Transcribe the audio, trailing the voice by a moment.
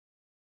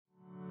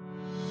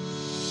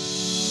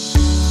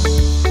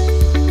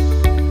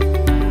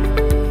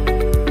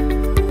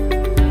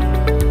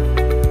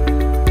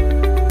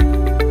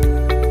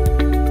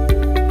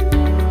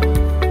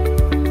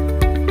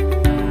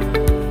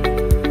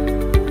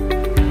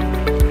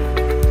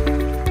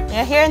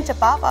here in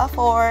Tapapa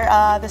for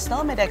the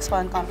SNOMED Expo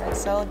and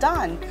Conference. So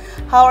Don,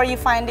 how are you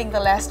finding the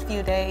last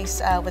few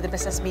days with the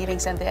business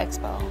meetings and the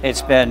Expo?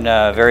 It's been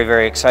very,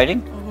 very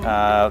exciting.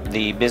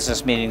 The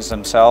business meetings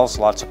themselves,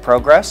 lots of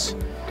progress.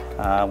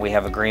 We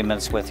have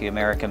agreements with the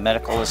American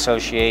Medical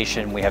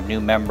Association. We have new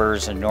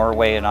members in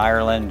Norway and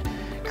Ireland.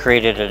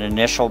 Created an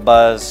initial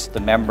buzz. The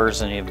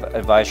members and the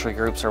advisory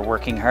groups are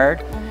working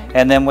hard.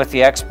 And then with the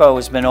Expo,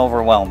 it's been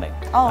overwhelming.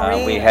 Oh,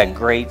 really? We had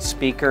great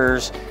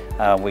speakers.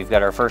 We've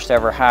got our first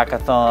ever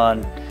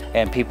hackathon,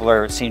 and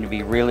people seem to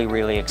be really,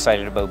 really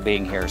excited about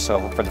being here.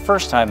 So for the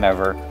first time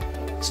ever,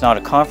 it's not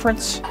a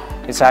conference,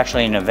 it's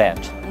actually an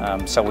event.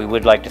 So we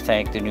would like to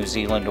thank the New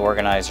Zealand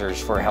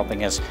organizers for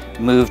helping us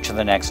move to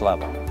the next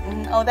level.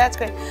 Oh, that's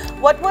great.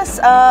 What was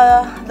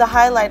the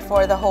highlight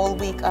for the whole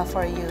week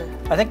for you?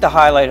 I think the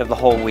highlight of the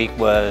whole week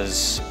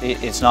was,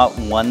 it's not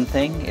one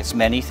thing, it's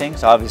many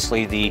things.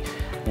 Obviously the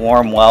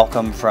warm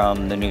welcome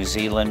from the New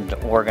Zealand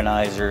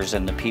organizers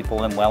and the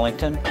people in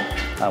Wellington.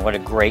 What a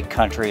great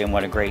country and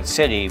what a great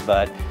city,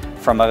 but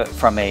from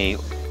a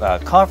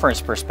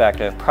conference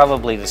perspective,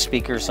 probably the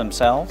speakers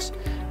themselves,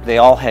 they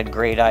all had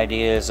great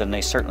ideas, and they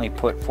certainly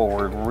put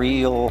forward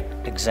real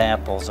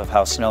examples of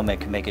how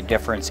SNOMED can make a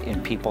difference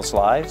in people's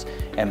lives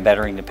and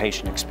bettering the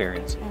patient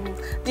experience.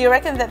 Do you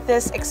reckon that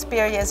this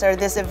experience or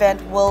this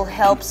event will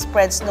help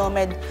spread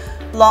SNOMED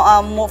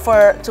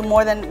to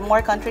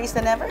more countries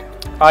than ever?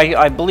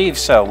 I believe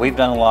so. We've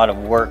done a lot of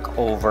work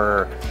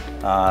over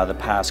the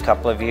past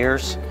couple of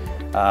years.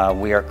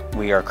 We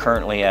are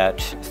currently at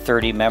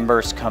 30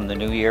 members come the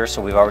new year,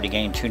 so we've already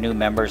gained 2 new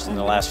members in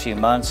the last few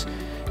months.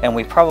 And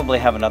we probably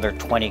have another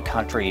 20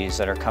 countries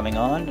that are coming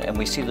on, and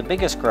we see the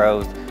biggest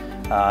growth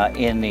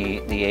in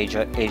the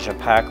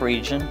Asia-Pac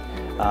region,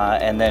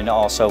 and then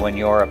also in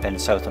Europe and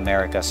South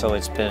America. So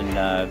it's been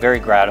very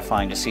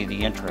gratifying to see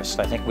the interest.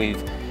 I think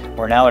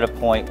we're now at a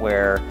point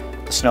where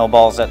the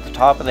snowball's at the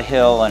top of the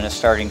hill and is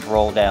starting to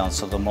roll down.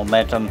 So the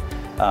momentum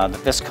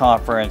that this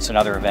conference and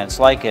other events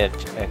like it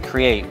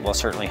create will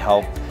certainly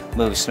help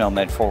move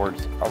SNOMED forward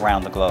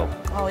around the globe.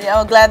 Oh yeah,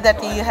 I'm glad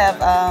that you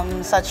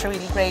have such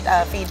really great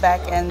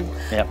feedback and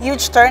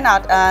huge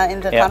turnout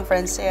in the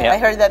conference. I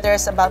heard that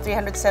there's about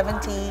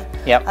 370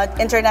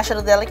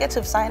 international delegates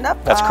who've signed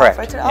up. That's correct.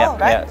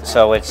 Right.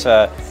 So it's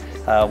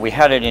we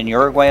had it in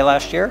Uruguay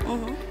last year.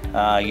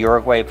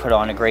 Uruguay put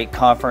on a great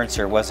conference.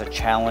 There was a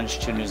challenge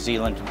to New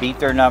Zealand to beat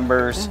their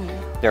numbers.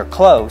 They're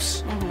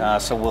close,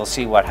 so we'll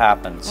see what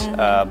happens.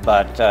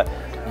 But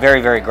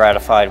very, very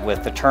gratified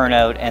with the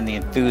turnout and the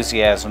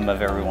enthusiasm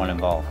of everyone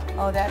involved.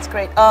 Oh, that's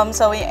great.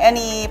 So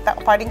any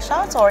parting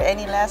shots or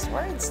any last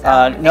words?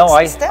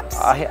 No, steps?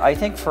 I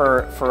think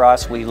for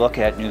us, we look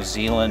at New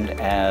Zealand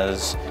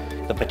as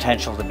the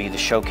potential to be the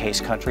showcase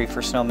country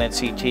for SNOMED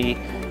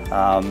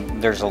CT.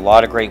 There's a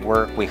lot of great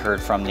work. We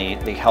heard from the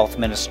health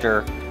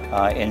minister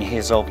in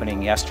his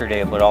opening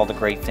yesterday about all the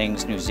great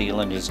things New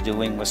Zealand is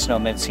doing with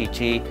SNOMED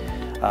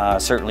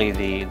CT. Certainly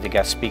the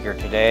guest speaker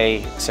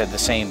today said the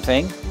same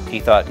thing. He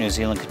thought New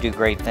Zealand could do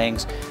great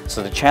things.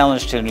 So the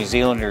challenge to New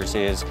Zealanders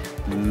is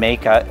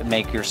make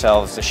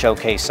yourselves the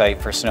showcase site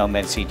for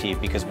SNOMED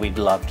CT, because we'd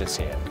love to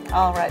see it.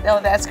 All right. Oh,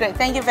 that's great.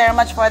 Thank you very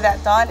much for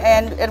that, Don.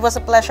 And it was a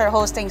pleasure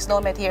hosting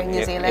SNOMED here in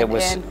New Zealand.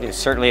 It's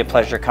certainly a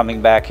pleasure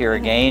coming back here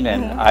again,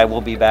 and I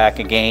will be back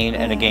again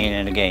and again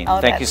and again.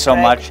 Oh, thank you so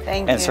much.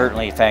 Thank and you.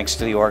 certainly thanks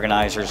to the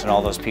organizers and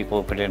all those people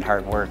who put in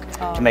hard work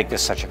to make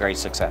this such a great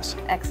success.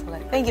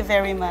 Excellent. Thank you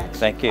very much.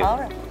 Thank you. All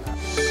right.